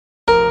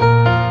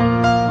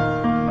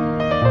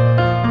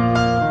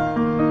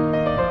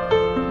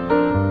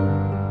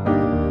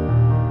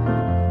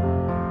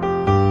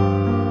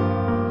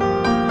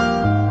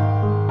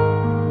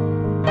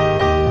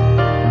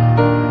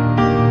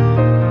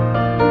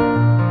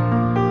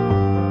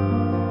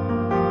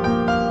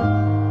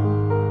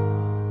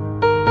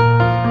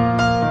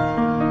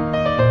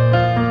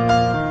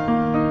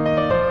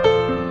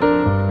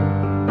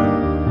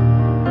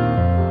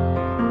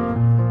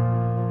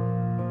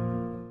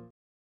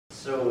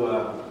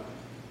So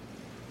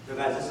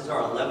guys, this is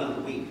our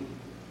 11th week.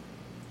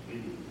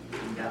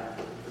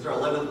 This is our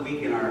 11th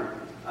week in our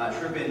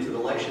trip into the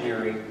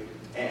lectionary,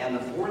 and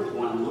the fourth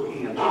one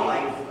looking at the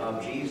life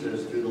of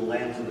Jesus through the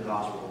lens of the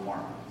Gospel of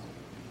Mark.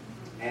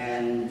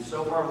 And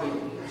so far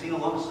we've seen a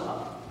lot of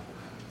stuff.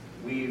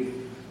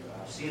 We've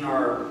seen in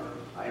our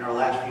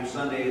last few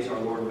Sundays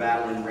our Lord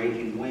battling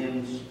raging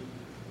winds,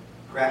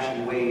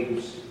 crashing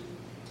waves.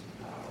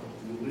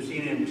 We've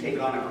seen him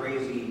take on a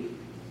crazy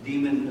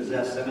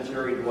demon-possessed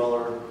cemetery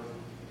dweller.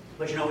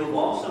 But we've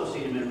also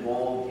seen him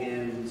involved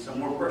in some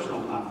more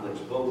personal conflicts,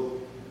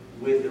 both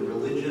with the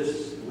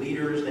religious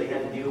leaders they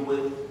had to deal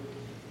with,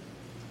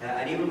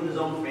 and even with his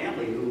own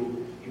family,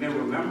 who you may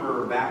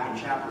remember back in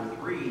chapter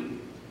 3,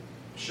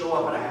 show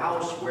up at a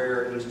house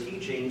where he's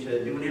teaching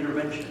to do an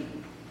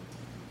intervention.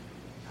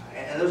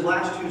 And those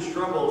last two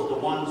struggles, the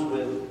ones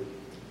with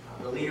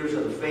the leaders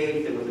of the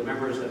faith and with the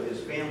members of his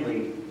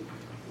family,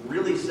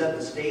 really set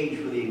the stage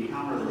for the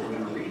encounter that we're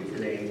going to read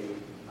today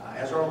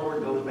as our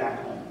Lord goes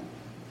back home,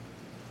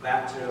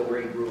 back to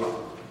where he grew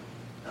up.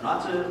 Now,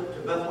 not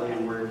to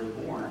Bethlehem, where he was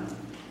born,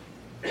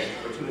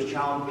 but to his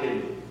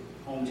childhood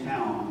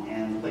hometown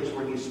and the place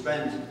where he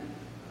spent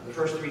the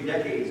first 3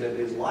 decades of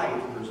his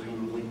life,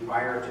 presumably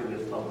prior to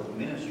his public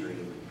ministry.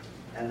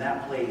 And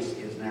that place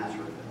is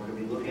Nazareth. And we're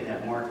going to be looking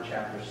at Mark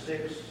chapter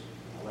 6.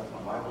 I left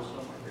my Bible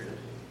somewhere. Here it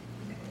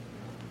is.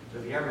 So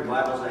if you have your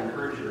Bibles, I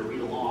encourage you to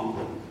read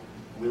along.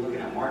 We're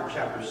looking at Mark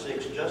chapter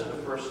 6, just the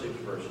first 6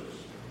 verses.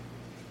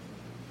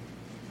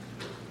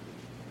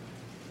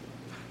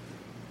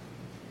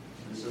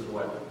 This is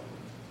what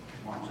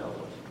Mark tells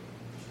us.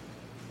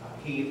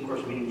 He, of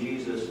course, meaning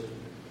Jesus,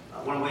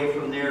 went away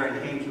from there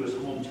and came to his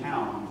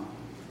hometown,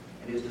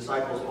 and his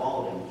disciples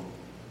followed him.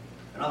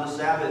 And on the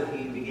Sabbath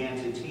he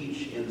began to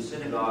teach in the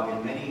synagogue,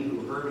 and many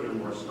who heard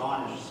him were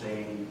astonished,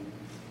 saying,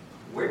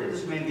 "Where did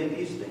this man get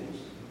these things?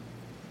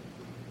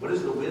 What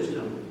is the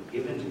wisdom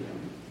given to him?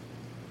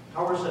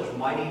 How are such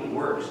mighty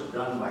works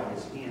done by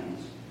his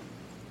hands?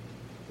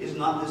 Is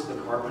not this the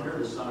carpenter,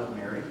 the son of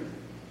Mary,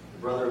 the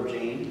brother of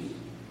James,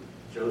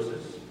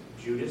 Joseph,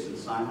 Judas, and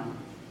Simon?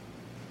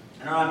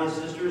 And are not his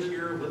sisters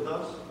here with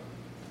us?"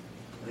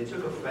 And they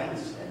took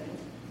offense at him.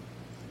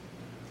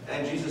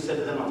 And Jesus said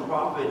to them, "A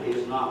prophet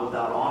is not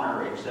without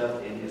honor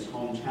except in his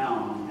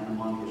hometown and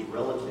among his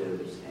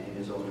relatives and in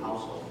his own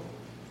household."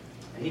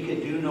 And he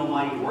could do no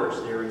mighty works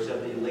there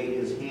except that he laid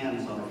his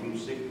hands on a few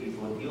sick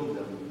people and healed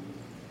them.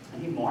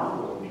 And he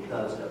marveled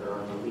because of their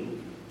unbelief.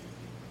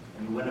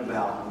 And he went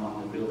about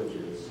among the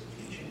villages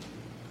teaching.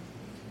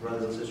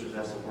 Brothers and sisters,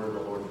 that's the word of the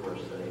Lord for us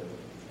today.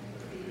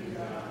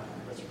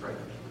 Let's pray.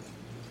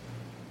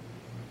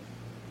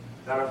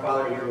 God our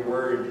Father, in your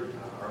word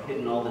are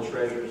hidden all the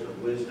treasures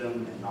of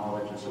wisdom and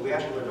knowledge. And so we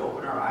ask you, Lord, to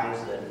open our eyes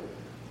that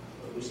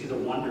we see the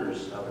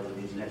wonders of it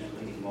in these next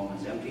fleeting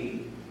moments.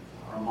 Empty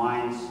our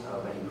minds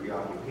of any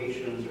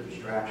preoccupations or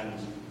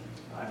distractions.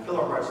 And fill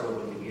our hearts,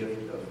 Lord, with the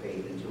gift of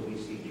faith until we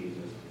see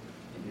Jesus,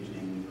 in whose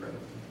name we pray.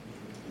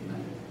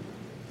 Amen.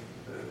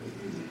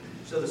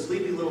 So the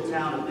sleepy little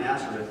town of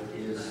Nazareth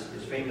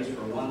is famous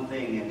for one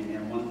thing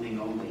and one thing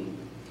only.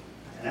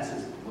 And that's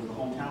was the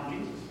hometown of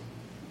Jesus.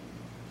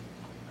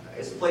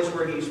 It's the place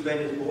where he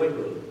spent his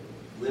boyhood,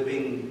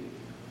 living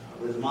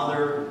with his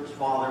mother, his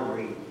father, where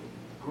he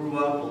grew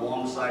up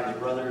alongside his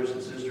brothers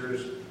and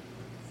sisters.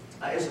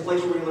 It's the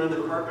place where he learned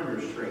the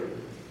carpenter's trade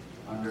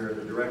under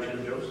the direction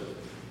of Joseph.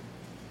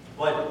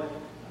 But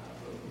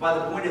by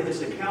the point of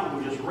this account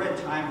we just read,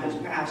 time has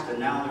passed, and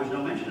now there's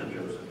no mention of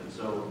Joseph. And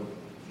so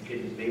you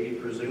can maybe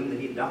presume that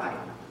he died.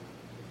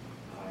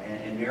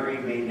 And Mary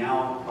may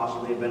now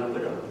possibly have been a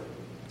widow.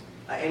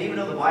 And even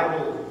though the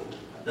Bible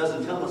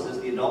doesn't tell us this,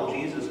 the adult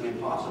Jesus may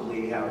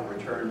possibly have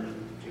returned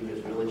to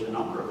his village a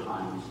number of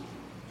times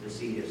to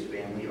see his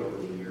family over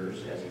the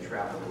years as he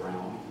traveled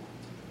around.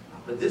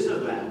 But this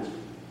event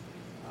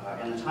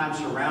and the time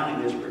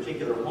surrounding this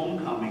particular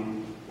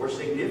homecoming were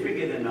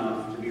significant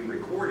enough to be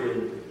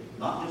recorded,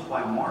 not just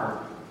by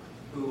Mark,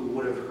 who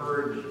would have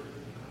heard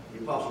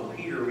the Apostle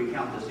Peter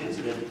recount this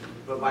incident,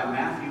 but by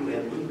Matthew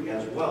and Luke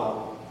as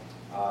well.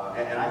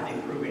 And I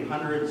think proving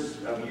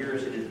hundreds of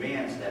years in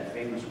advance that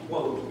famous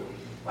quote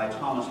by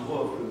Thomas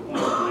Wolfe, who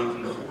coined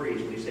in the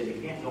 1940s, when he said,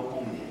 "You can't go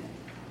home again.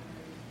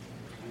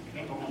 You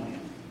can't go home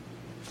again."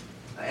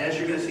 And as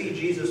you're going to see,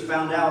 Jesus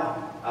found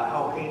out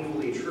how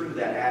painfully true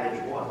that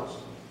adage was.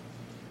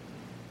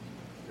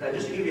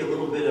 Just to give you a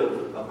little bit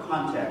of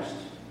context,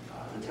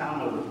 the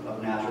town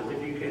of Nazareth,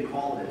 if you can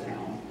call it a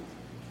town,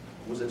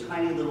 was a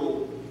tiny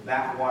little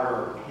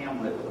backwater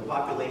hamlet with a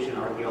population,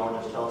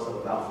 archaeologists tell us, of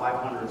about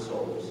 500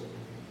 souls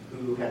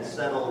who had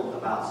settled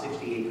about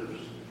 60 acres.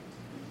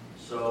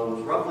 So it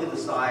was roughly the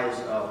size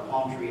of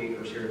Palm Tree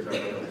Acres here at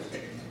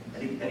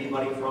Zardoz.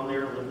 Anybody from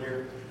there live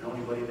there? Know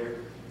anybody there?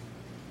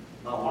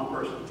 Not one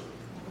person.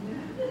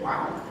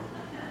 Wow.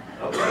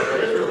 Okay, that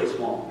is really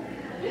small.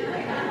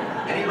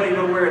 Anybody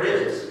know where it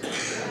is?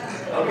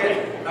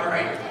 Okay, all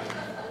right.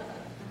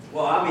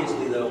 Well,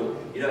 obviously, though,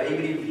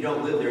 even if you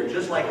don't live there,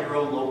 just like your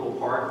own local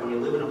park, when you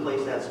live in a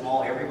place that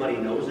small, everybody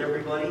knows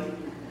everybody,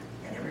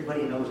 and everybody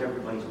everybody knows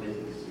everybody's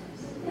business.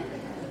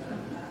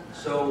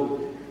 So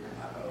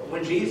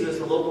when Jesus,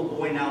 the local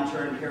boy now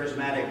turned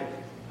charismatic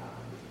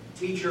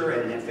teacher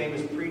and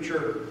famous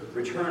preacher,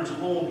 returns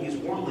home, he's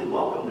warmly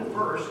welcomed at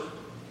first.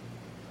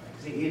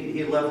 He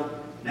had left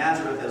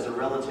Nazareth as a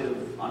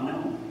relative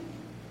unknown.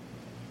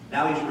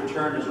 Now he's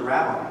returned as a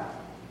rabbi,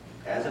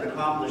 as an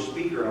accomplished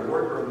speaker, a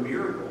worker of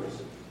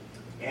miracles.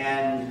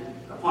 And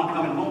upon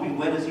coming home, he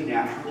went as he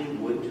naturally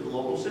would to the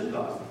local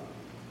synagogue.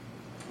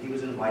 He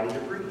was invited to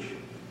preach.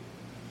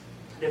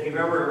 And if you've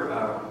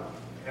ever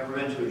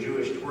been to a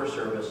Jewish Torah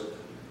service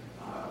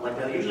like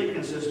that, it usually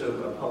consists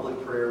of public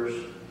prayers,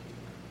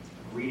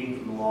 reading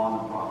from the law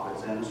and the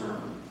prophets, and a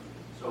sermon.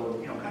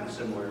 So, kind of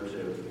similar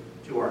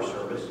to our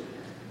service.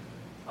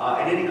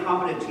 And any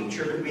competent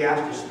teacher could be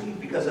asked to speak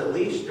because at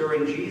least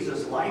during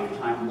Jesus'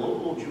 lifetime,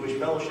 local Jewish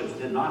fellowships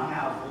did not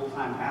have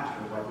full-time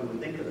pastors like we would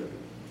think of them.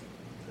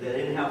 They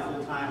didn't have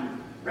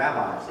full-time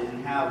rabbis. They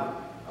didn't have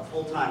a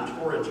full-time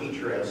Torah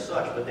teacher as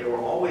such, but they were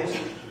always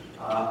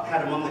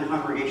had among the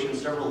congregation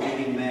several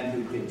leading men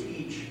who could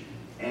teach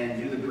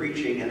and do the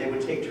preaching, and they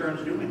would take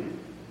turns doing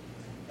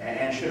it.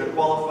 And should a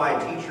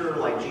qualified teacher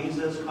like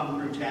Jesus come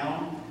through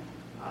town,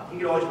 he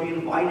could always be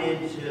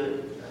invited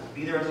to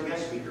be there as a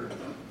guest speaker.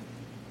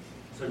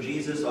 So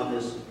Jesus, on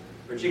this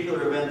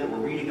particular event that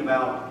we're reading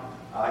about,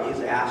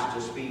 is asked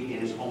to speak in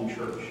his home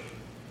church.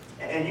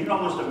 And you can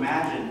almost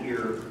imagine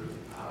here,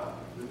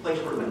 the place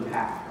would have been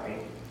packed,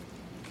 right?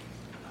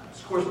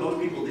 Of course,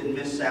 most people didn't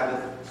miss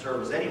Sabbath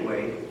service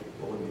anyway.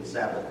 Well, it wouldn't be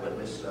Sabbath, but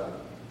miss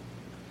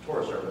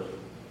Torah service.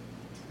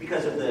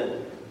 Because of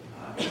the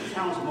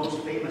town's most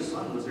famous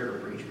son was there to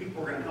preach.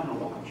 People were going to come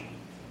and watch.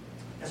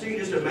 And so you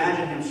just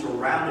imagine him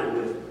surrounded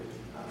with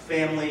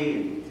family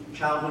and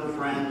childhood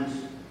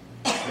friends,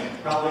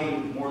 probably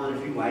more than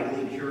a few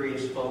idly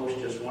curious folks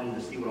just wanting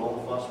to see what all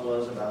the fuss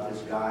was about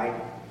this guy,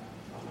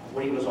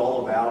 what he was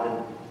all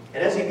about.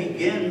 And as he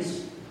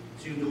begins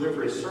to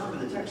deliver his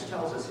sermon, the text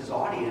tells us his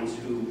audience,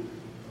 who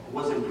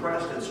was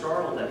impressed and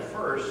startled at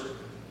first,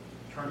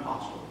 turned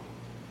hostile.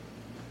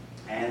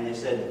 And they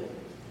said,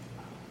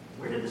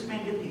 "Where did this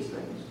man get these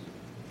things?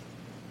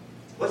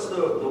 What's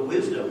the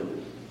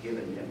wisdom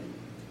given him?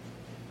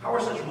 How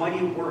are such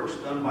mighty works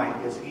done by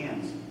his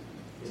hands?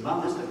 Is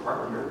not this the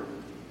carpenter,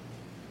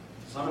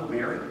 son of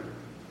Mary,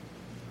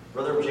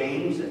 brother of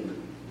James and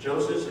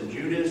Joseph and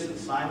Judas and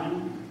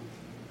Simon?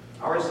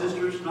 Are his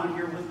sisters not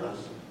here with us?"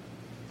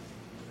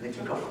 And they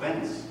took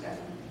offense at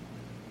him.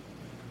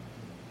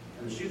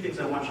 And there's two things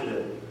I want you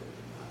to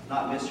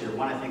not miss here.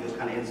 One I think is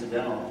kind of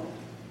incidental.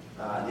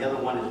 The other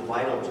one is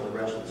vital to the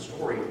rest of the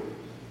story.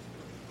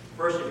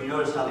 First, if you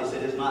notice how they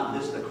said, "Is not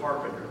this the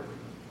carpenter?"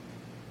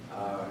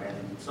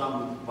 And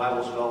some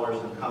Bible scholars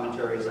and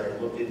commentaries I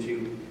looked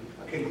into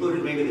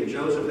concluded maybe that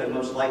Joseph had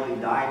most likely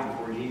died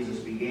before Jesus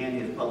began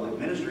his public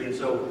ministry, and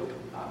so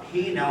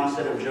he now,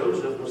 instead of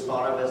Joseph, was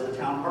thought of as the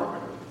town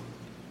carpenter.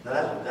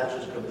 Now that's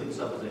just complete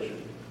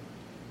supposition.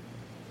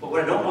 But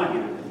what I don't want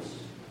you to miss,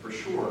 for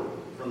sure,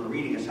 from the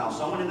reading is how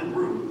someone in the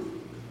group,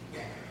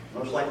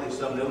 most likely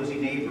some nosy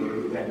neighbor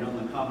who had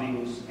known the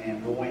comings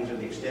and goings of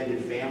the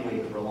extended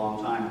family for a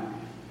long time,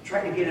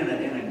 tried to get in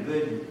a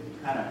good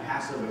kind of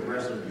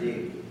passive-aggressive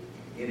dig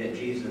in at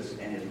Jesus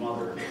and his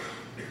mother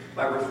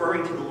by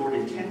referring to the Lord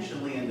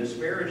intentionally and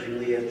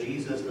disparagingly as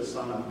Jesus, the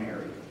son of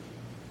Mary.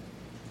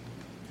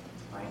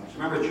 Right? So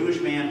remember, a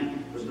Jewish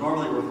man was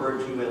normally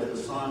referred to as the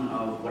son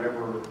of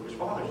whatever his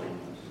father's name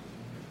was.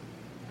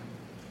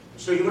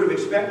 So you would have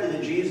expected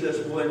that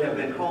Jesus would have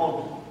been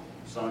called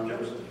son of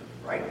Joseph,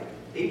 right?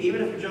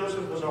 Even if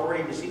Joseph was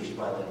already deceased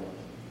by then.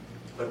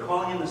 But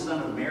calling him the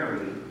son of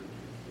Mary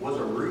was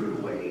a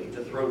rude way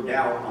to throw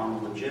doubt on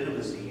the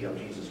legitimacy of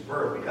Jesus'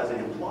 birth, because it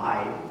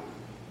implied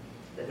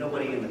that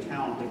nobody in the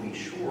town could be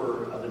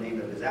sure of the name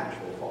of his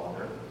actual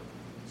father,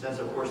 since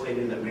of course they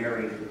knew that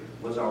Mary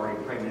was already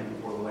pregnant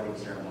before the wedding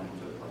ceremony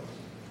took place.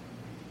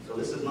 So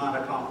this is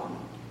not a compliment.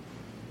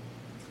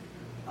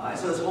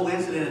 So this whole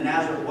incident in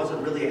Nazareth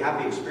wasn't really a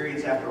happy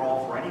experience after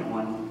all for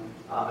anyone,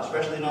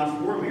 especially not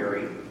for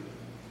Mary,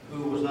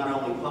 who was not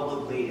only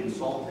publicly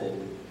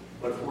insulted,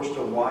 but forced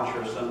to watch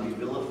her son be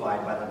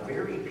vilified by the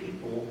very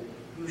people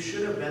who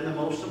should have been the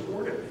most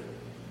supportive,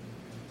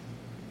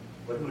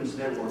 but who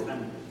instead were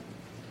offended.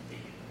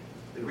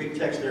 The Greek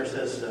text there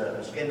says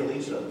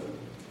scandalizo.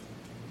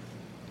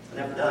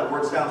 And if that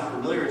word sounds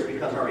familiar, it's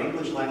because our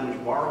English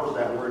language borrows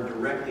that word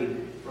directly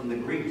from the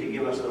Greek to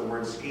give us the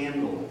word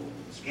scandal,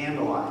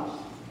 scandalize.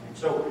 And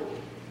so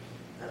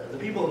the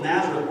people of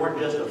Nazareth weren't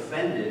just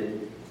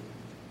offended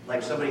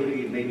like somebody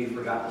who maybe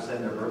forgot to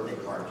send their birthday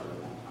card to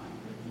them one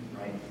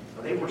time, right?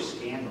 But they were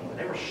scandalized.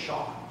 They were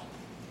shocked.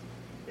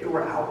 They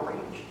were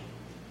outraged.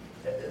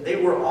 They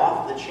were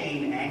off the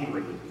chain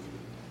angry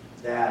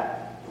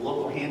that the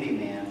local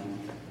handyman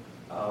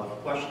of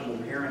questionable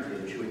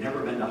parentage, who had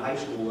never been to high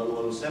school, let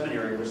alone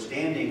seminary, was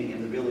standing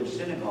in the village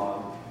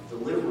synagogue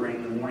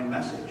delivering the morning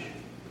message.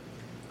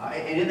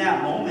 And in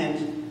that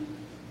moment,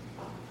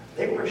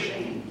 they were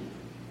ashamed.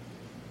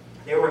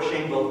 They were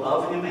ashamed both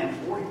of him and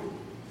for him.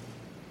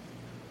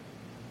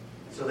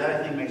 So So that,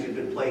 I think, makes a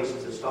good place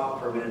to stop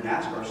for a minute and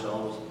ask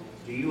ourselves,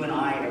 do you and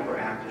I ever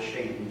act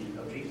ashamed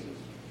of Jesus?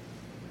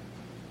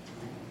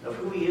 Of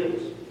who he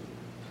is,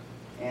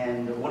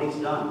 and of what he's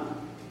done,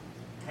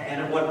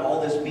 and of what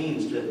all this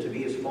means to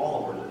be his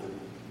follower.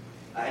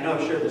 I know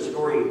I've shared this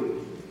story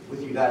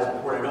with you guys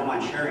before, and I don't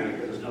mind sharing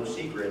it because it's no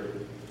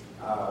secret,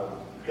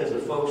 because the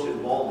folks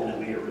involved in it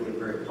made it really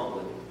very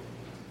public.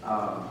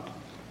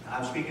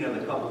 I'm speaking of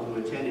the couple who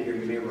attended here,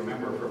 you may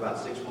remember, for about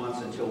 6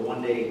 months until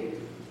one day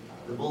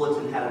the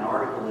Bulletin had an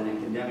article in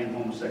it condemning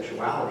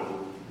homosexuality.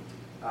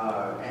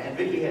 And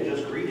Vicki had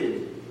just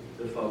greeted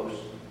the folks,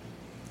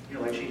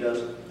 like she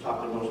does,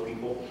 talk to most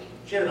people.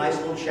 She had a nice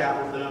little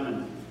chat with them,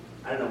 and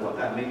I don't know what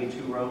that, maybe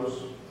 2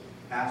 rows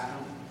past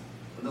them.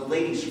 When the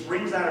lady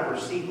springs out of her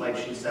seat like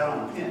she sat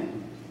on a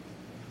pin,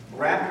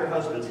 grabbed her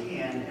husband's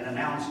hand, and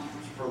announced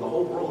for the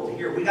whole world to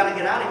hear, "We got to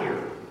get out of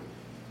here."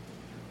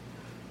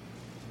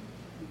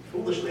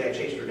 Foolishly, I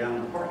chased her down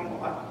in the parking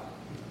lot,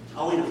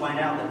 only to find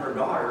out that her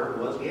daughter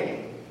was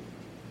gay.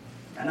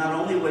 And not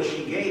only was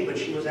she gay, but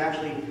she was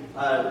actually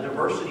a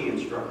diversity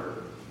instructor,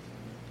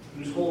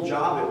 whose whole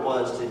job it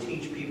was to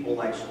teach people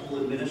like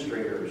school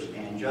administrators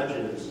and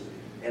judges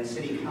and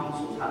city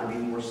councils how to be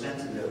more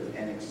sensitive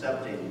and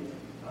accepting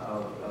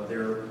of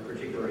their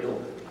particular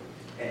ilk.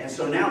 And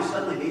so now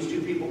suddenly these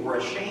 2 people were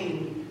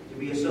ashamed to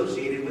be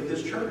associated with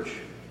this church,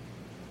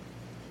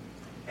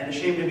 and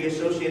ashamed to be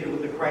associated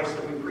with the Christ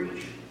that we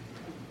preach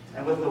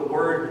and with the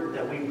word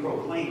that we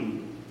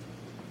proclaim.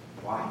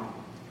 Why?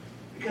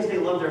 Because they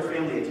love their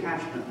family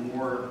attachment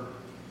more,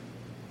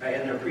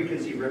 and their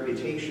preconceived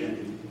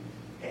reputation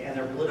and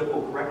their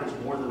political correctness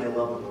more than they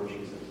love the Lord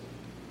Jesus.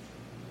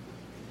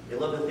 They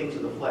love the things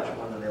of the flesh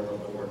more than they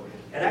love the Lord.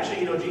 And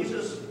actually,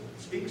 Jesus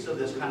speaks of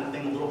this kind of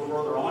thing a little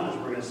further on, as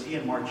we're going to see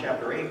in Mark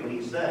chapter 8, when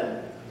he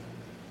said,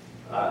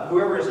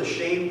 "Whoever is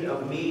ashamed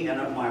of me and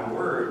of my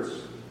words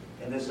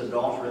in this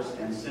adulterous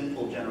and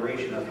sinful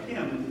generation, of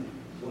him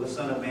will the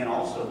Son of Man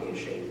also be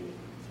ashamed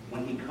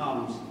when he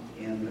comes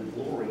in the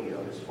glory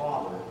of his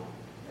Father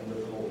and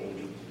with the holy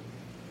angels."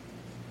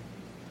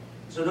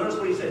 So notice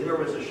what he said,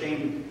 whoever is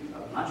ashamed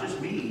of not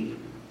just me,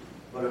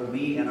 but of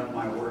me and of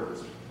my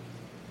words.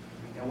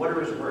 And what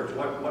are his words?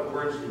 What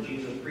words did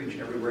Jesus preach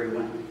everywhere he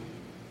went?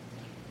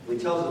 Well, he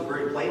tells us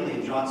very plainly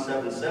in John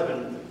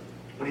 7:7,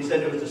 when he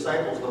said to his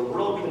disciples, "The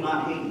world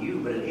cannot hate you,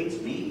 but it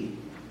hates me."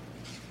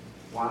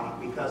 Why?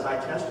 Because I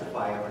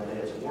testify of it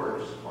that its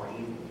works are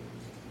evil.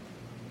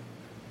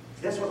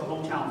 That's what the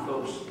hometown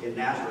folks in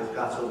Nazareth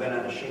got so bent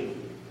out of shape.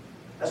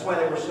 That's why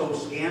they were so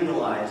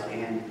scandalized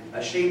and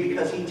ashamed,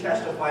 because he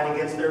testified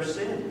against their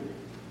sin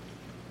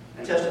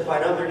and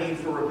testified of their need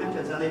for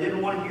repentance, and they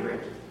didn't want to hear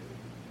it.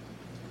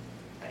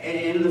 And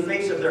in the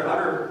face of their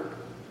utter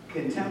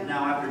contempt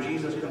now, after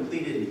Jesus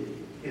completed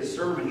his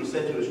sermon, he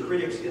said to his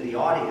critics in the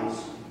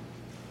audience,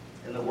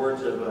 in the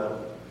words of a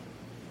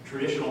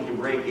traditional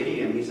Hebraic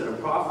idiom, he said, "A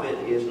prophet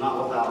is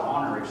not without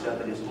honor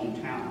except in his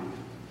hometown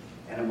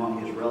and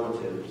among his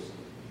relatives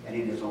and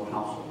in his own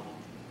household."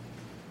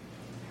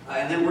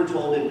 And then we're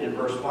told in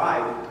verse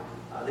 5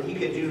 that he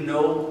could do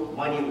no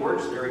mighty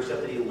works there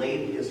except that he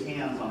laid his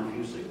hands on a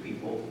few sick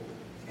people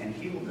and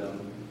healed them.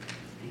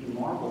 And he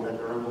marveled at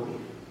their unbelief.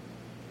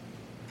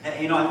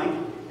 And I think,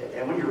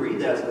 and when you read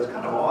that, it's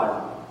kind of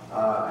odd.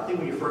 I think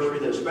when you first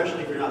read that,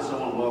 especially if you're not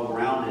someone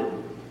well-grounded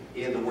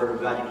in the Word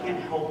of God, you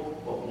can't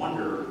help but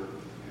wonder,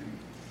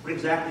 what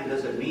exactly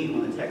does it mean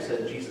when the text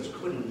says Jesus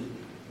couldn't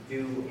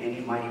do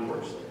any mighty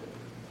works there?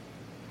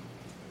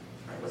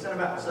 Right, what's that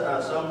about?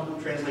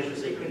 Some translations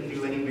say he couldn't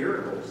do any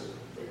miracles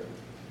there.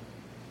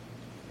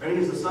 Right?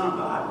 He's the Son of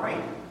God,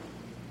 right?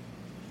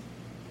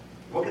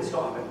 What could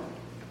stop him?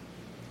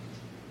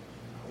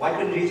 Why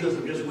couldn't Jesus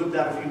have just whipped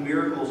out a few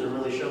miracles and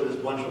really showed this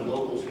bunch of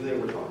locals who they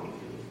were talking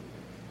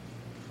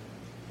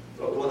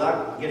to? But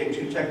without getting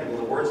too technical,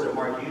 the words that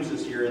Mark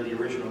uses here in the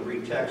original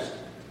Greek text,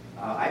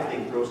 I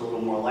think, throws a little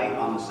more light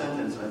on the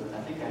sentence.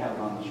 I think I have it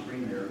on the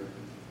screen there.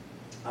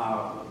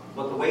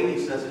 But the way he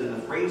says it in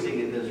the phrasing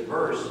in this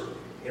verse,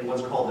 in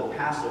what's called the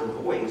passive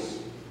voice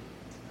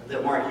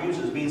that Mark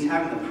uses, means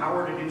having the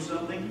power to do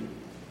something,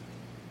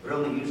 but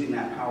only using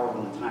that power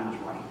when the time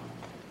is right.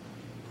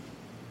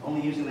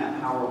 Only using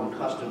that power when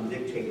custom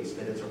dictates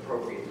that it's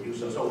appropriate to do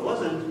so. So it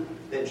wasn't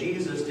that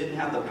Jesus didn't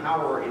have the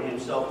power in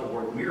himself to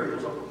work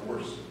miracles. Of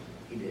course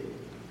he did.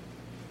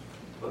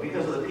 But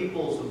because of the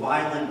people's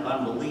violent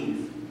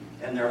unbelief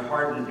and their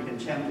hardened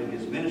contempt of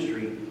his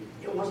ministry,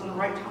 it wasn't the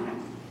right time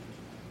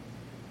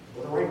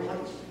or the right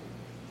place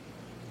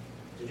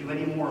to do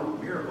any more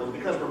miracles.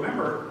 Because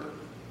remember,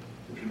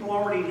 the people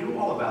already knew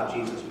all about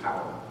Jesus'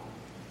 power,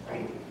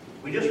 right?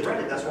 We just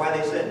read it. That's why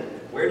they said,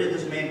 "Where did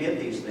this man get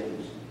these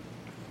things?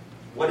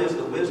 What is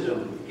the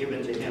wisdom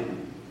given to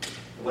him?"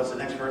 What's the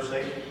next verse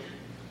say?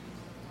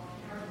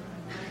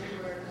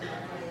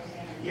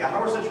 Yeah,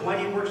 how are such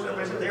mighty works done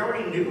by him? They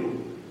already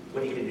knew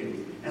what he could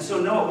do. And so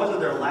no, it wasn't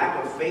their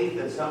lack of faith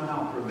that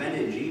somehow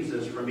prevented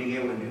Jesus from being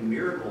able to do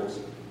miracles.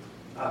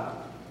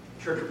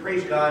 Church,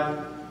 praise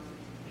God,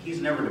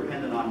 he's never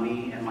dependent on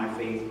me and my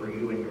faith or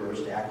you and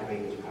yours to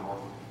activate his power.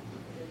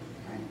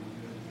 Right?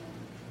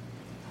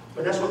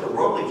 But that's what the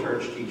worldly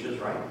church teaches,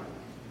 right?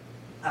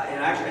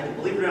 And actually,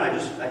 believe it or not,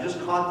 I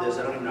just caught this.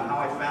 I don't even know how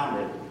I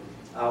found it.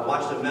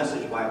 Watched a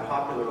message by a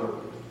popular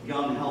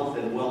young health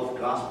and wealth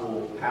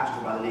gospel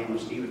pastor by the name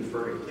of Stephen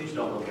Furtick. Please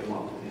don't look him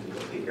up. He's a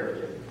complete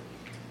heretic.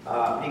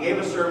 He gave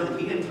a sermon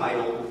that he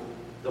entitled,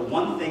 "The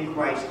One Thing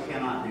Christ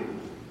Cannot Do."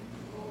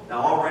 Now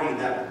already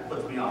that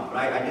puts me off, but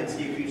I did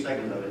see a few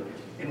seconds of it,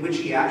 in which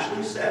he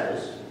actually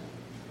says,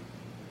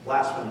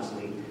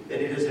 blasphemously, that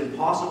it is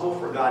impossible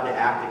for God to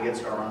act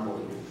against our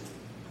unbelief.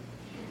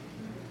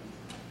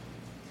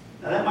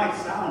 Now that might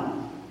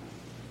sound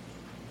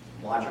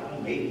logical,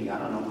 maybe, I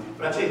don't know.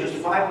 But I'd say just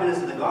 5 minutes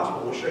in the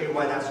gospel will show you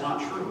why that's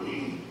not true.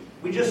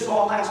 We just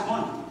saw last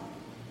month,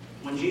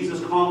 when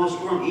Jesus calmed the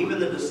storm, even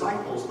the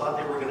disciples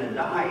thought they were going to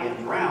die and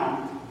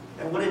drown.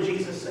 And what did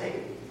Jesus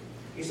say?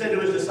 He said to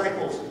his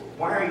disciples,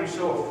 "Why are you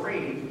so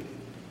afraid?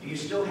 Do you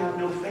still have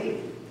no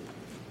faith?"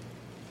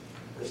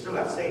 They still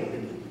got saved,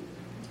 didn't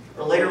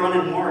they? Or later on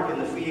in Mark, in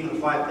the feeding of the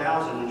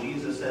 5,000, when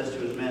Jesus says to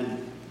his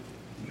men,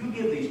 "You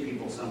give these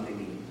people something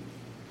to eat."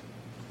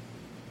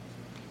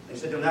 They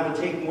said to him, "That would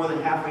take more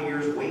than half a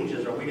year's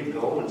wages. Are we to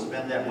go and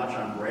spend that much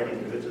on bread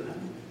and goods to them?"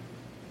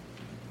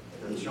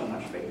 It doesn't show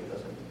much faith,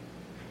 does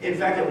it? In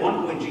fact, at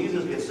one point,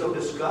 Jesus gets so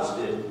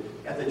disgusted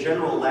at the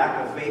general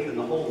lack of faith in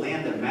the whole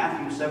land that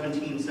Matthew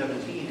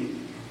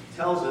 17:17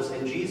 tells us,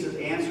 and Jesus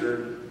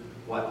answered,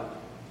 what?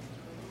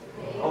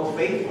 "Oh,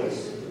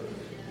 faithless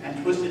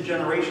and twisted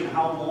generation,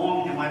 how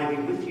long am I to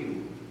be with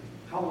you?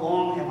 How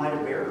long am I to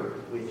bear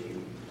with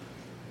you?"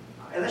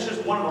 And that's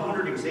just one of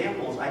 100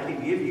 examples I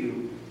could give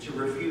you to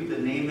refute the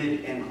name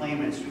it and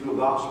claim it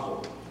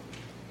pseudo-gospel.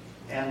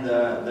 And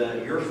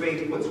your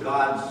faith puts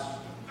God's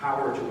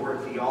power to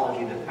work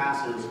theology that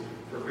passes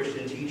for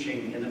Christian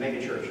teaching in the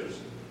megachurches.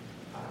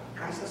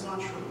 Guys, that's not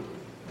true.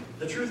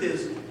 The truth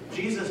is,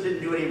 Jesus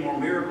didn't do any more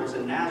miracles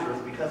in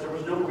Nazareth because there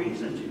was no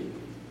reason to.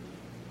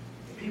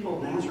 The people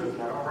of Nazareth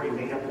had already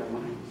made up their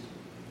minds.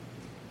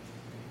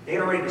 They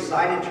had already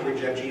decided to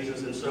reject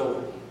Jesus, and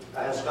so,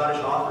 as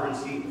Scottish author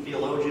and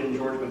theologian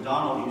George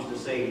MacDonald used to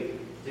say,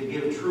 to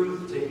give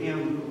truth to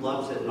him who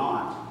loves it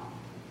not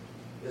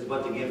is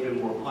but to give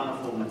him more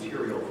plentiful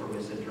material for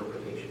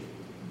misinterpretation.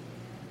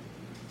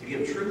 To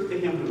give truth to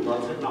him who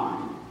loves it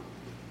not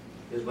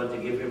is but to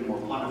give him more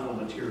plentiful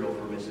material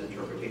for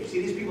misinterpretation.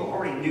 See, these people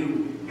already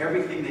knew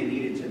everything they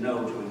needed to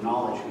know to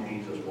acknowledge who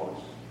Jesus was,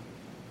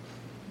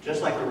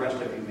 just like the rest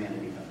of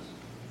humanity does.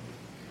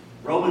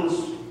 Romans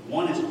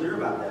 1 is clear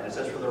about that. It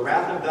says, "For the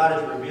wrath of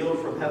God is revealed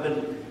from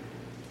heaven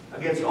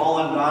against all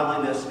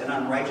ungodliness and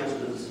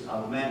unrighteousness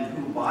of men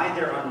who by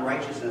their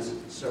unrighteousness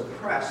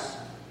suppress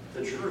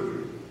the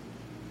truth.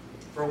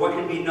 For what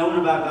can be known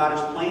about God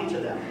is plain to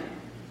them,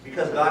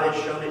 because God has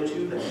shown it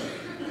to them.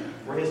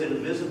 For his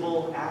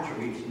invisible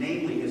attributes,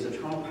 namely his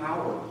eternal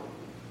power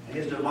and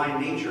his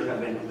divine nature,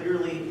 have been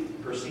clearly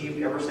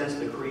perceived ever since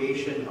the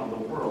creation of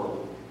the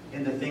world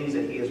in the things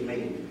that he has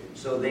made.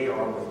 So they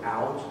are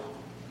without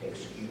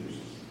excuse."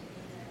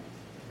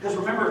 Because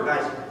remember,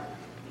 guys,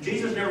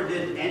 Jesus never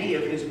did any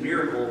of his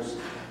miracles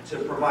to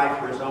provide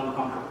for his own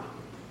comfort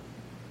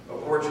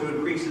or to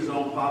increase his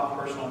own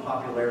personal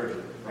popularity,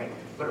 right?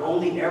 But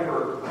only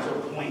ever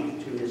to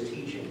point to his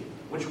teaching,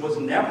 which was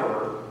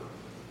never,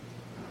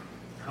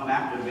 "Come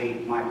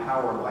activate my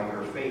power by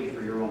your faith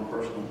for your own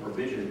personal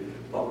provision,"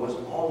 but was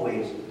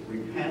always,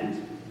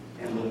 "Repent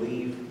and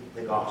believe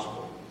the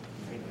gospel."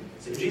 Right?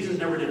 So Jesus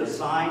never did a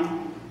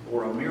sign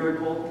or a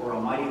miracle or a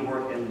mighty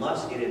work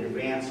unless it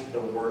advanced the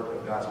work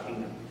of God's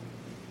kingdom.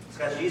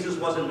 Guys, Jesus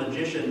wasn't a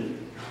magician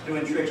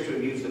doing tricks to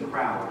amuse the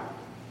crowd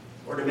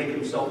or to make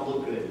himself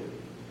look good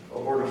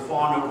or to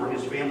fawn over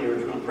his family or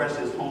to impress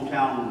his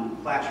hometown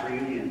class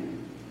reunion.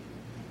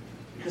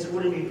 Because it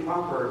wouldn't be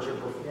proper to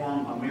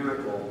perform a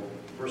miracle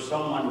for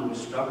someone who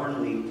was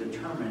stubbornly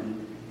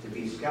determined to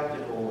be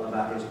skeptical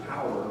about his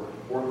power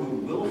or who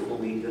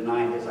willfully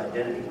denied his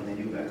identity when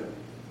they knew better.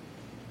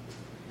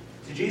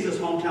 See, Jesus'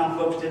 hometown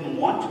folks didn't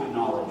want to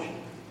acknowledge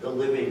the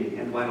living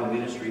and vital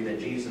ministry that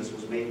Jesus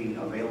was making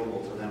available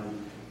to them,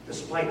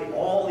 despite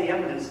all the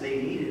evidence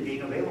they needed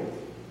being available.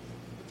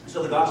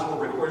 So the gospel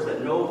records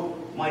that no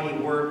mighty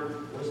work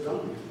was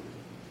done.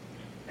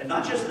 And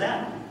not just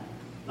then,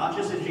 not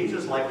just in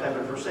Jesus' lifetime,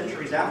 but for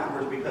centuries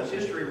afterwards, because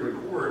history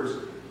records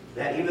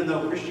that even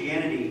though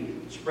Christianity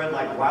spread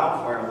like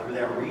wildfire through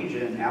that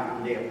region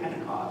after the day of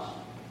Pentecost,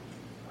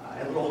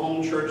 and little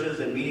home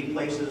churches and meeting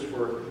places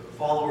for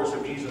followers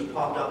of Jesus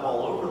popped up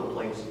all over the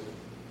place,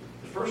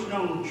 the first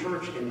known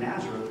church in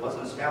Nazareth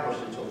wasn't established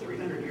until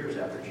 300 years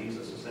after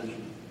Jesus'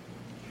 ascension.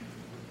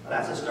 Now,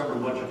 that's a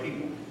stubborn bunch of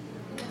people.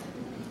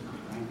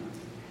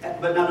 Right?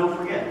 But now don't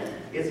forget,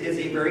 it's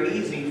very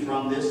easy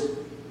from this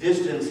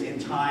distance in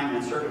time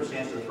and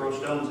circumstance to throw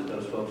stones at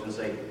those folks and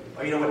say,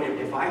 "Oh, you know what,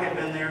 if I had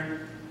been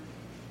there,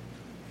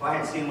 if I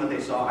had seen what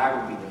they saw, I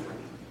would be different."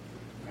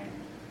 Right?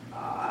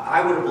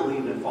 I would have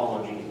believed and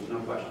followed Jesus, no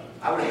question.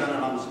 I would have done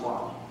it on the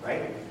spot,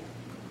 right?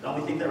 Don't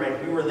we think that, right?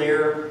 If we were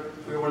there,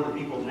 if we were one of the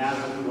people of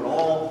Nazareth, we would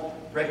all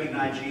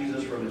recognize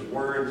Jesus from his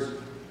words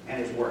and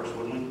his works,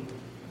 wouldn't we?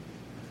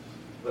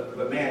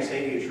 But may I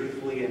say to you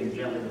truthfully and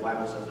gently, the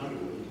Bible says, no, you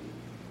wouldn't.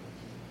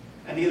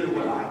 And neither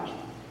would I.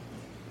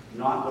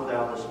 Not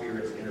without the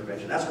Spirit's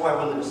intervention. That's why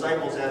when the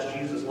disciples asked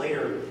Jesus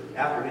later,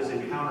 after his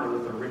encounter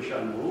with the rich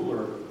young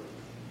ruler,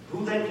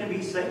 who then can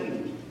be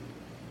saved?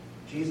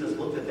 Jesus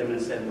looked at them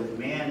and said, with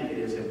man it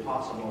is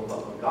impossible,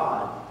 but with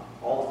God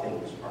all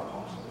things are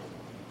possible.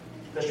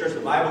 This church, the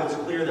Bible is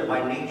clear that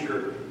by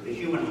nature the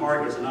human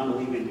heart is an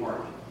unbelieving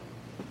heart.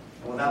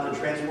 And without the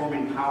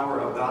transforming power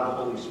of God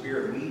the Holy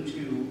Spirit, we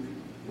too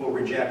will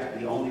reject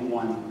the only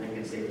one that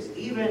can save us,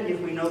 even if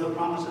we know the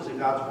promises in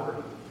God's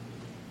Word.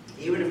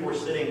 Even if we're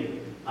sitting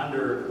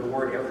under the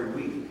Word every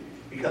week,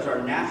 because our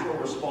natural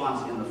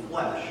response in the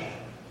flesh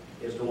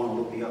is to want to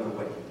look the other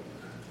way.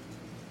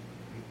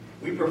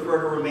 We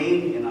prefer to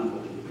remain in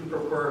unbelief. We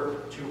prefer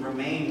to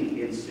remain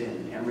in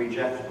sin and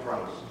reject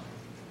Christ.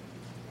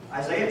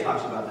 Isaiah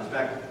talks about this. In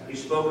fact, he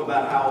spoke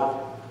about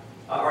how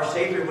our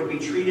Savior would be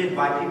treated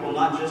by people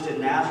not just in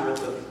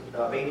Nazareth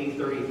of AD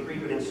 33,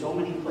 but in so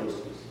many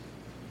places,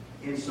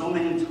 in so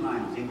many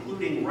times,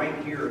 including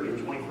right here in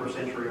 21st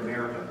century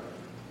America.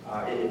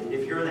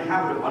 If you're in the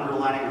habit of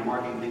underlining or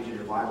marking things in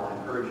your Bible, I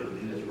encourage you to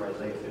do this for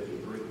Isaiah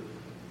 53.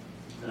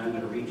 And I'm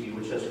going to read to you,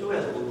 which says, who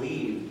has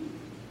believed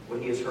what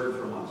he has heard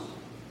from us?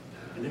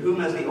 And to whom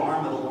has the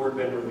arm of the Lord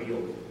been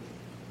revealed?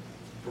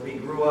 For he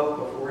grew up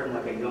before him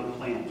like a young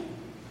plant,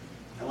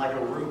 and like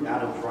a root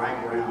out of dry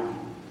ground.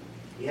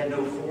 He had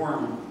no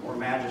form or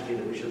majesty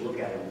that we should look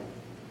at him,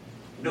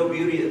 no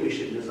beauty that we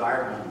should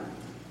desire him.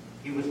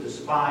 He was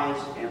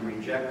despised and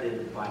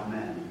rejected by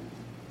men,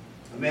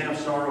 a man of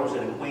sorrows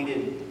and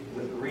acquainted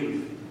with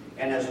grief,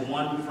 and as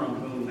one from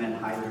whom men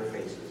hide their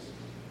faces.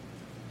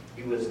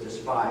 He was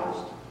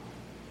despised,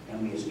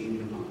 and we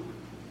esteemed him not.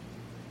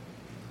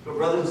 But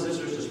brothers and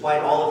sisters,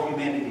 despite all of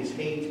humanity's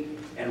hate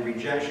and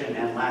rejection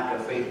and lack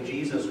of faith,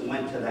 Jesus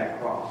went to that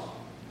cross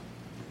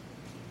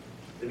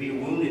to be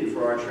wounded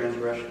for our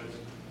transgressions,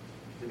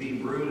 to be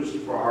bruised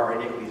for our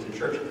iniquities. And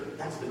church,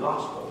 that's the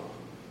gospel.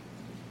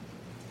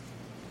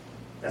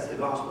 That's the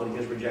gospel in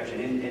his rejection.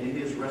 And in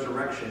his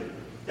resurrection,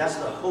 that's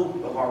the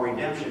hope of our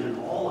redemption, and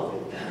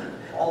all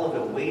of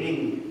it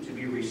waiting to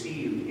be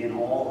received in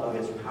all of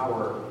its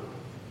power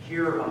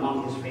here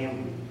among his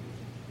family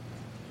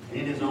and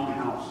in his own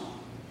house,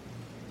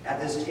 at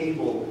this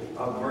table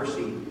of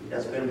mercy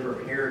that's been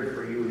prepared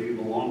for you if you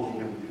belong to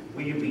him.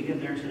 Will you be in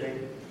there today?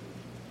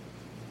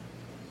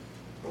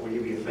 Or will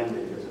you be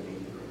offended because of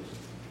being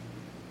Christ?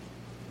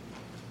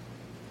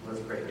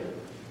 Let's pray together.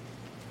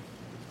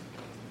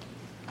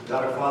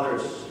 God our Father,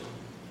 it's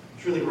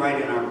truly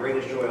right in our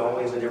greatest joy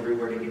always and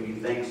everywhere to give you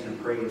thanks and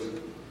praise,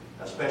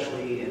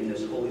 especially in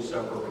this Holy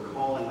Supper,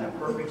 recalling that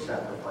perfect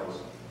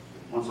sacrifice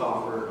once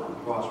offered on the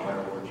cross by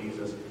our Lord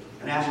Jesus,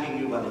 and asking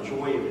you by the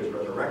joy of his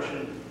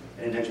resurrection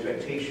and in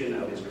expectation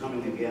of his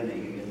coming again, that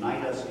you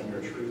unite us in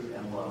your truth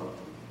and love,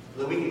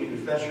 so that we can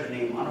confess your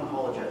name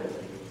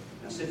unapologetically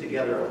and sit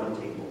together at one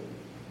table.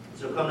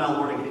 So come now,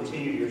 Lord, and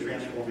continue your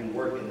transforming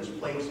work in this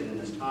place and in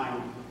this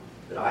time,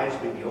 that eyes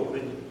may be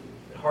opened,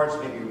 that hearts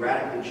may be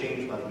radically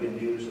changed by the good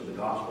news of the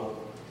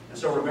gospel. And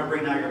so,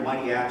 remembering now your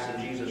mighty acts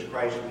in Jesus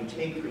Christ, we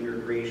take from your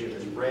creation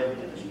this bread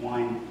and this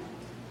wine.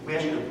 We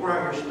ask you to pour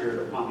out your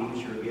Spirit upon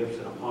these your gifts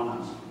and upon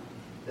us,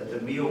 that the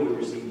meal we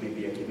receive may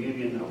be a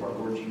communion of our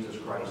Lord Jesus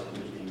Christ,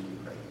 in whose name